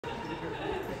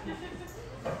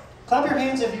Clap your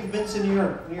hands if you've been to New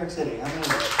York City. How many?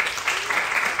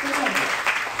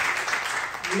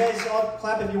 You guys all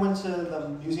clap if you went to the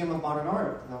Museum of Modern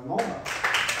Art, the MoMA.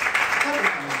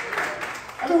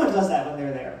 Everyone does that when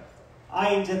they're there.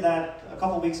 I did that a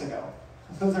couple weeks ago.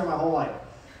 I was there my whole life.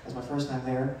 It was my first time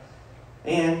there.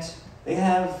 And they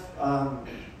have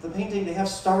the painting, they have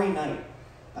Starry Night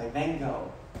by Van Gogh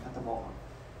at the MoMA.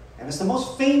 And it's the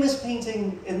most famous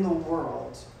painting in the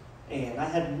world. And I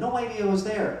had no idea it was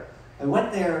there. I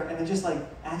went there and I just like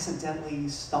accidentally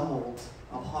stumbled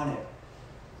upon it.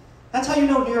 That's how you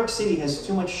know New York City has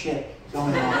too much shit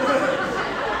going on.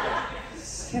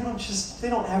 They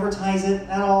don't advertise it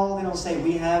at all. They don't say,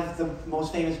 we have the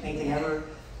most famous painting ever.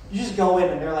 You just go in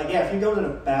and they're like, yeah, if you go to the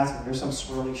bathroom, there's some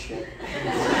swirly shit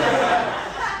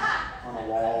on the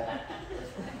wall.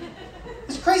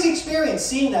 It's a crazy experience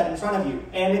seeing that in front of you.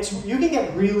 And you can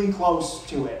get really close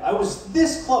to it. I was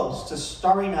this close to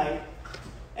Starry Night,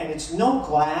 and it's no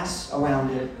glass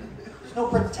around it. There's no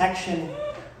protection.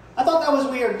 I thought that was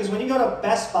weird, because when you go to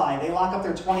Best Buy, they lock up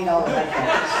their $20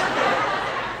 headphones.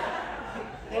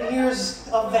 And here's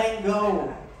a Van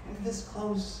Gogh. I'm this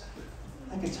close.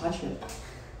 I could touch it.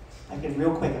 I could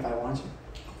real quick if I want to.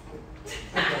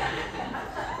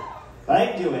 But I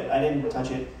didn't do it. I didn't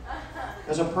touch it.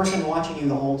 There's a person watching you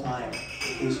the whole time, in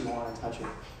case you want to touch it.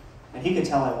 And he could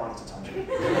tell I wanted to touch it.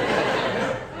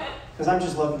 Because I'm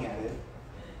just looking at it.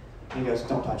 And he goes,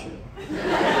 don't touch it.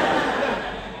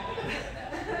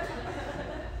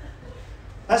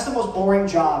 That's the most boring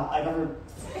job I've ever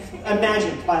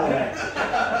imagined, by the way.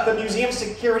 The museum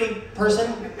security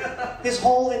person, his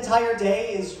whole entire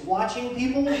day is watching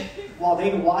people while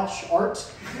they watch art.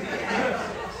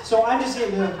 So I'm just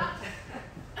here to...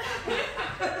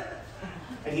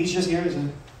 And he's just here to...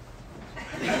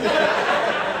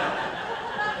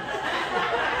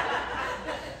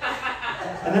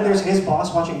 And then there's his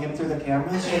boss watching him through the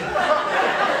cameras.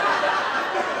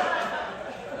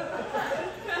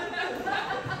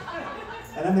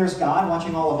 And then there's God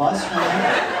watching all of us.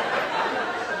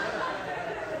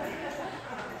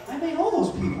 I made all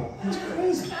those people. It's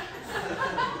crazy.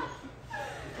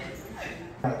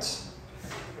 Right.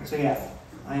 So yeah,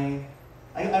 I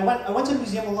went to the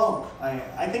museum alone.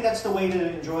 I think that's the way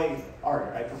to enjoy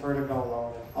art. I prefer to go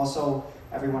alone. Also,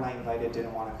 everyone I invited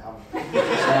didn't want to come. So,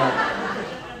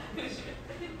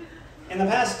 in the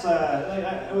past,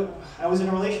 I was in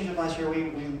a relationship last year.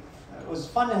 It was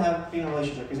fun to be in a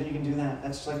relationship because then you can do that.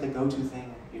 That's like the go-to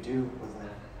thing you do with a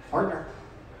partner.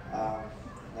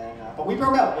 But we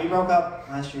broke up. We broke up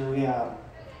last year. We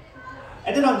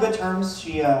ended on good terms.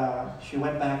 She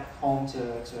went back home to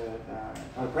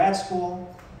go to grad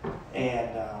school,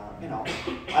 and you know,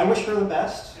 I wish her the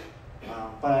best.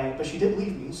 But she did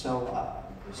leave me, so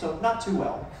not too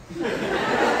well.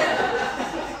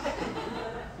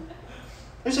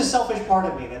 There's a selfish part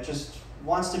of me that just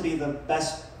wants to be the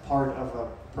best part of a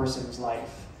person's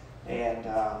life, and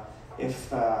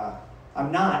if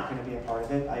I'm not going to be a part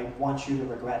of it, I want you to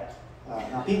regret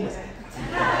not being with me.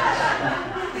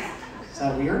 Is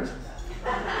that weird?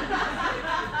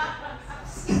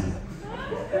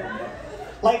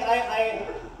 Like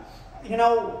you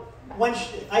know, when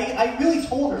I really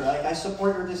told her, like, I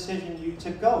support your decision to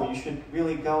go. You should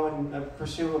really go and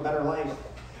pursue a better life.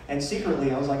 And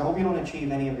secretly, I was like, I hope you don't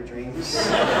achieve any of your dreams.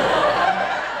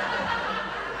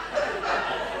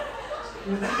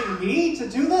 You're leaving me to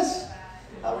do this?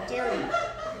 How dare you?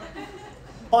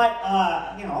 But,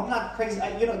 you know, I'm not crazy.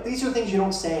 You know, these are things you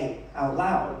don't say out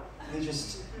loud. These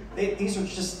are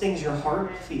just things your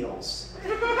heart feels.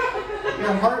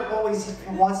 Your heart always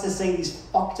wants to say these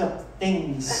fucked up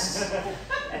things.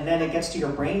 And then it gets to your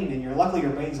brain, and luckily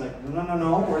your brain's like, no, we're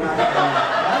not going to do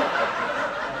that.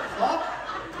 What?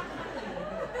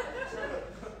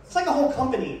 It's like a whole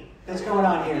company that's going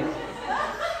on here.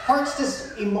 Heart's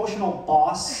this emotional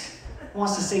boss who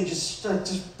wants to say, just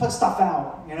put stuff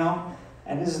out, you know?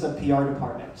 And this is the PR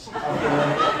department.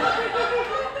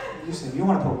 You said, you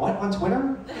want to put what on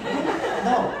Twitter?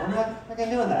 No, we're not going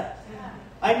to do that.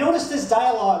 I noticed this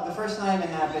dialogue the first time it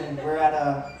happened. We're at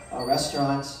a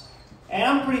restaurant, and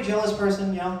I'm a pretty jealous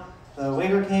person, you know? The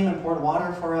waiter came and poured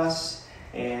water for us,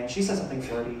 and she said something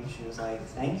flirty. She was like,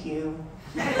 thank you.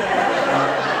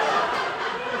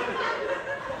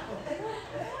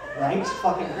 Right? It's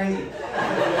fucking crazy.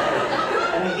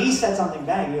 And then he said something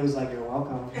back. He was like, you're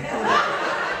welcome.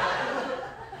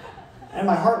 And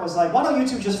my heart was like, why don't you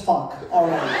two just fuck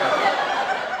already?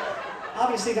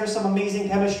 Obviously, there's some amazing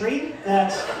chemistry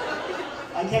that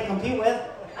I can't compete with.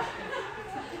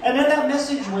 And then that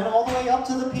message went all the way up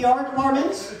to the PR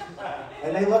department.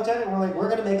 And they looked at it and were like, we're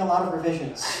going to make a lot of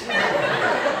revisions.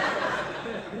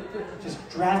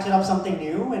 drafted up something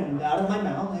new, and out of my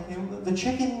mouth, I came, the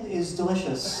chicken is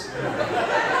delicious.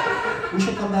 We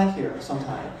should come back here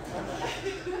sometime.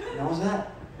 And that was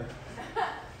that.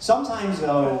 Sometimes,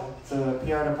 though, the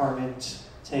PR department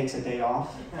takes a day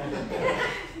off. And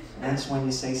that's when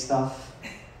you say stuff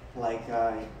like,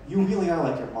 you really are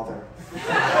like your mother.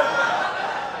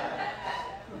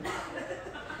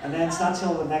 And then it's not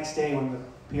till the next day when the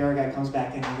PR guy comes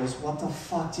back in and goes, what the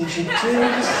fuck did you do?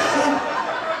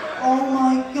 Oh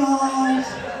my God.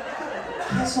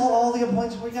 Cancel all the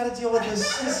appointments. We gotta deal with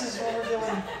this. This is what we're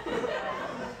doing.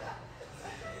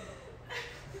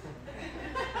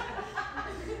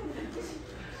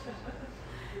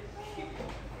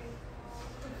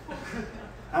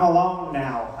 I'm alone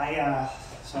now.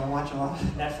 So I watch a lot of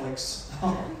Netflix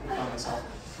on myself.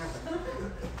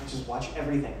 I just watch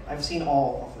everything. I've seen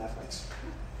all of Netflix.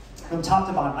 From top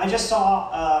to bottom. I just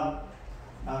saw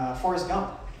Forrest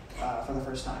Gump for the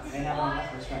first time. They have it on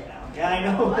Netflix right now. Yeah, I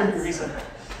know, very recent.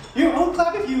 You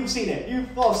clap if you've seen it.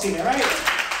 You've all seen it, right?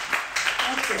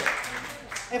 That's good.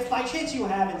 If by chance you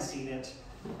haven't seen it,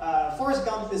 Forrest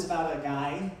Gump is about a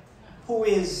guy who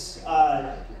is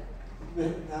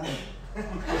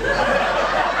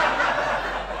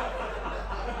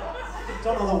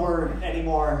don't know the word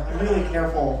anymore. I'm really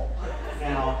careful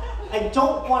now. I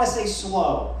don't want to say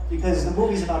slow, because the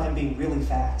movie's about him being really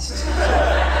fast. So,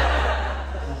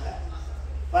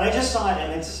 but I just saw it,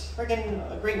 and it's freaking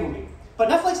a great movie. But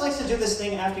Netflix likes to do this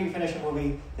thing after you finish a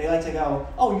movie. They like to go,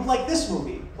 oh, you like this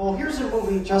movie? Well, here's a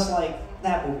movie just like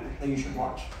that movie that you should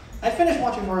watch. I finished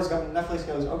watching Forrest Gump, and Netflix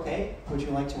goes, okay, would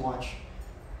you like to watch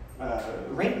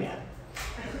Rain Man?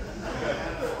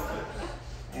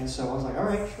 And so I was like, all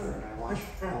right, sure. And I watched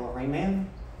Rain Man,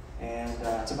 and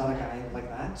it's about a guy like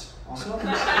that, also.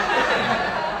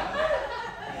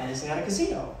 And he's at a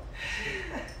casino.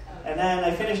 And then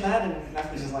I finished that, and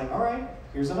Netflix is like, all right,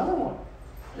 here's another one.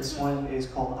 This one is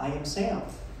called I Am Sam.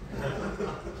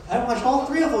 I watched all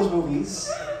three of those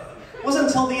movies. It wasn't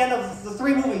until the end of the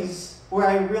three movies where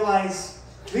I realized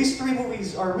these three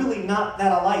movies are really not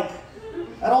that alike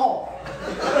at all.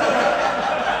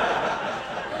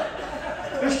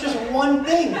 There's just one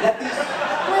thing that these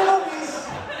three movies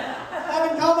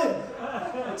have in common.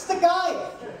 It's the guy.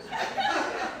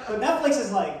 But Netflix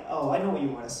is like, oh, I know what you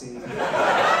want to see.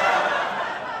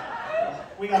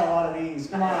 We got a lot of these,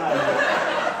 come on.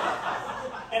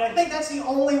 And I think that's the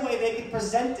only way they can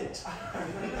present it.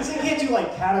 Because they can't do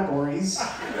like categories.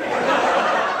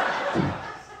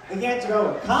 They can't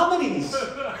go comedies,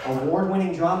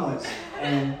 award-winning dramas,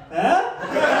 and,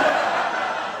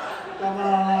 come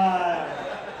on.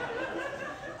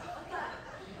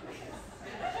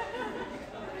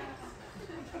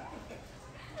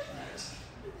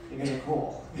 You guys are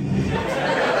cool.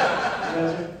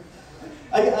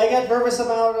 I get nervous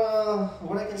about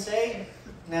what I can say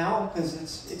now, because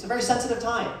it's a very sensitive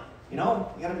time, you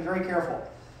know? You gotta be very careful.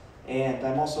 And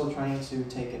I'm also trying to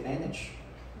take advantage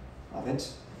of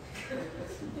it.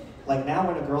 Like now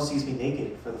when a girl sees me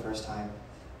naked for the first time,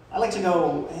 I like to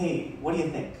go, hey, what do you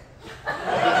think?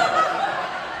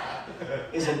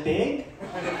 Is it big?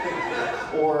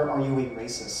 Or are you a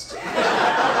racist?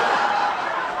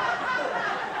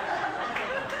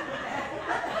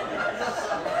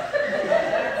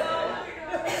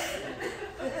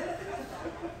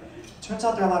 Turns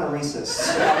out there are a lot of racists.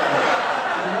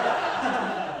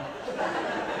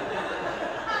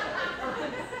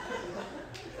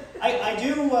 I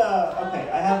do, okay,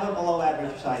 I have a below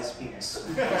average sized penis.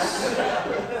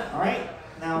 All right,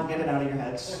 now get it out of your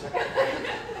heads.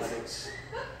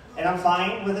 And I'm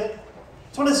fine with it.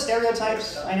 It's one of the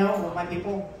stereotypes I know with my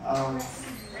people.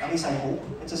 At least I hope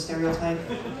it's a stereotype.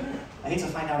 I hate to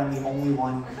find out I'm the only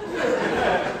one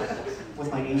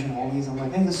with my Asian homies. I'm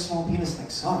like, hey, this small penis thing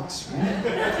sucks, right?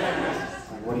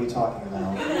 Like, what are you talking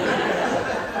about?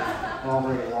 We're all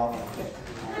very long and thick.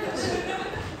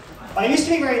 But I used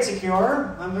to be very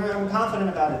insecure. I'm confident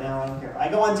about it now. I don't care. I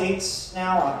go on dates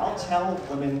now. I'll tell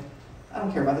women, I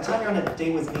don't care. By the time you're on a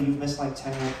date with me, you've missed like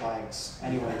 10 red flags.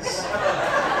 Anyways. So,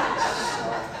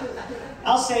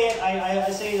 I'll say it. I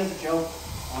say it as a joke.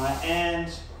 And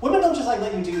women don't just like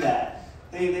let you do that.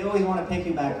 They always want to pick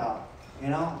you back up. You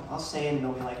know? I'll say it and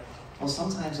they'll be like, well,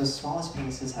 sometimes the smallest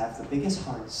penises have the biggest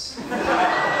hearts.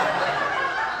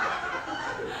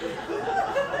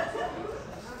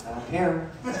 I don't care.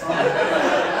 It's fine.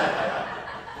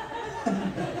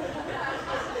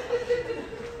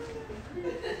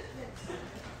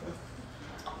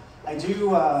 I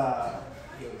do, I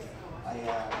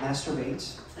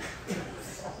masturbate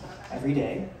every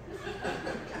day.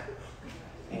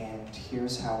 And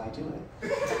here's how I do it.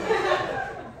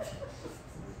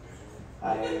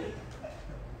 I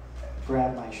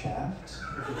grab my shaft,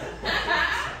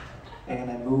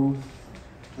 and I move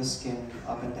the skin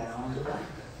up and down,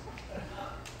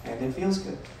 and it feels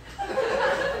good.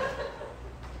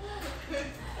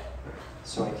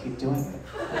 So I keep doing it.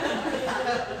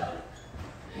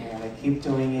 And I keep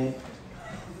doing it,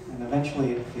 and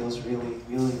eventually it feels really,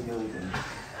 really, really good.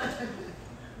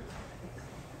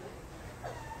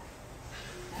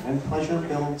 And then pleasure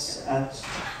builds at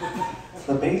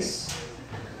the base,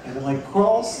 and it like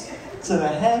crawls to the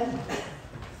head,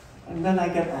 and then I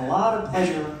get a lot of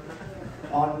pleasure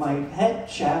on my head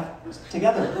shaft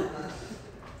together.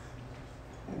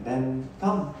 And then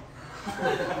come.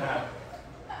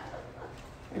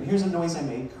 And here's a noise I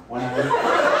make when I...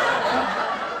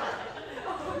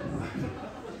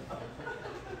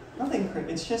 Nothing,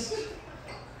 it's just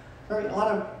a lot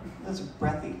of, that's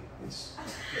breathy. It's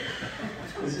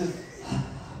just...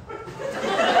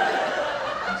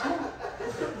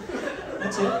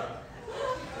 That's it.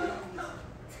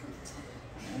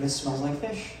 And it smells like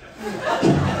fish.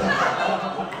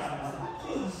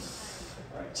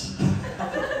 Right.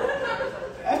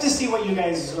 I have to see what you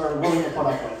guys are willing to put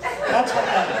up with. That's what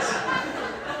that is.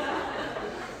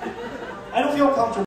 I don't feel comfortable.